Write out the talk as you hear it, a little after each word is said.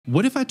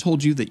What if I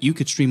told you that you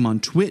could stream on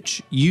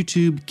Twitch,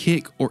 YouTube,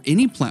 Kick, or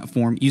any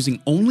platform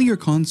using only your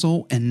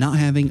console and not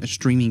having a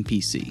streaming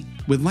PC?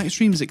 With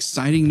Lightstream's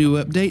exciting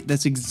new update,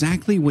 that's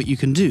exactly what you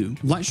can do.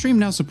 Lightstream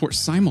now supports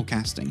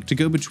simulcasting to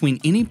go between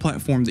any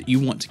platform that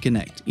you want to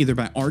connect, either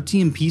by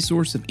RTMP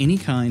source of any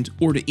kind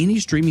or to any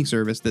streaming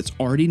service that's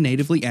already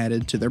natively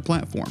added to their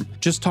platform.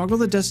 Just toggle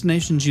the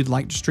destinations you'd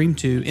like to stream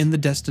to in the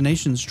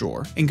destinations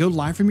drawer and go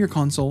live from your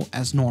console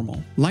as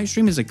normal.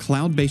 Lightstream is a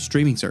cloud-based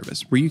streaming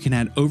service where you can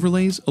add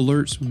overlays,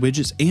 alerts,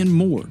 widgets, and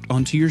more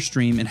onto your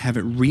stream and have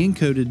it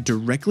re-encoded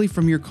directly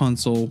from your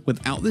console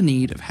without the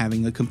need of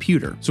having a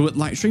computer. So what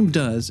Lightstream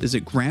does is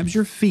it grabs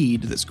your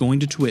feed that's going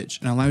to Twitch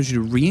and allows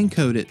you to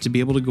re-encode it to be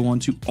able to go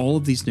onto all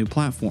of these new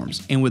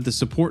platforms. And with the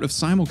support of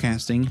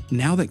simulcasting,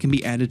 now that can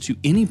be added to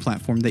any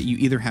platform that you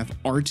either have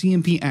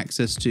RTMP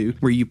access to,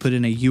 where you put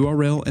in a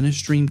URL and a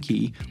stream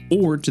key,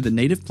 or to the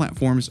native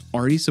platforms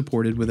already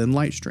supported within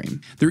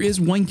Lightstream. There is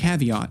one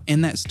caveat,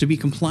 and that's to be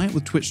compliant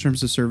with Twitch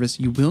terms of service,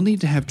 you will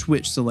need to have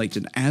Twitch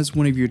selected as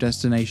one of your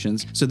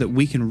destinations so that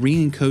we can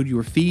re-encode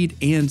your feed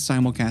and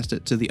simulcast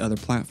it to the other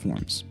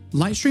platforms.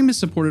 Lightstream is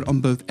supported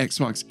on both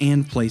Xbox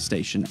and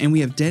PlayStation, and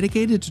we have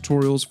dedicated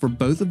tutorials for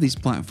both of these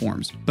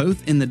platforms,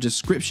 both in the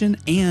description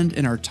and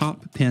in our top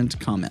pinned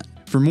comment.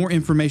 For more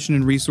information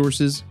and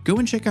resources, go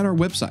and check out our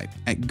website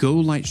at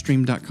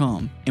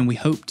golightstream.com, and we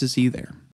hope to see you there.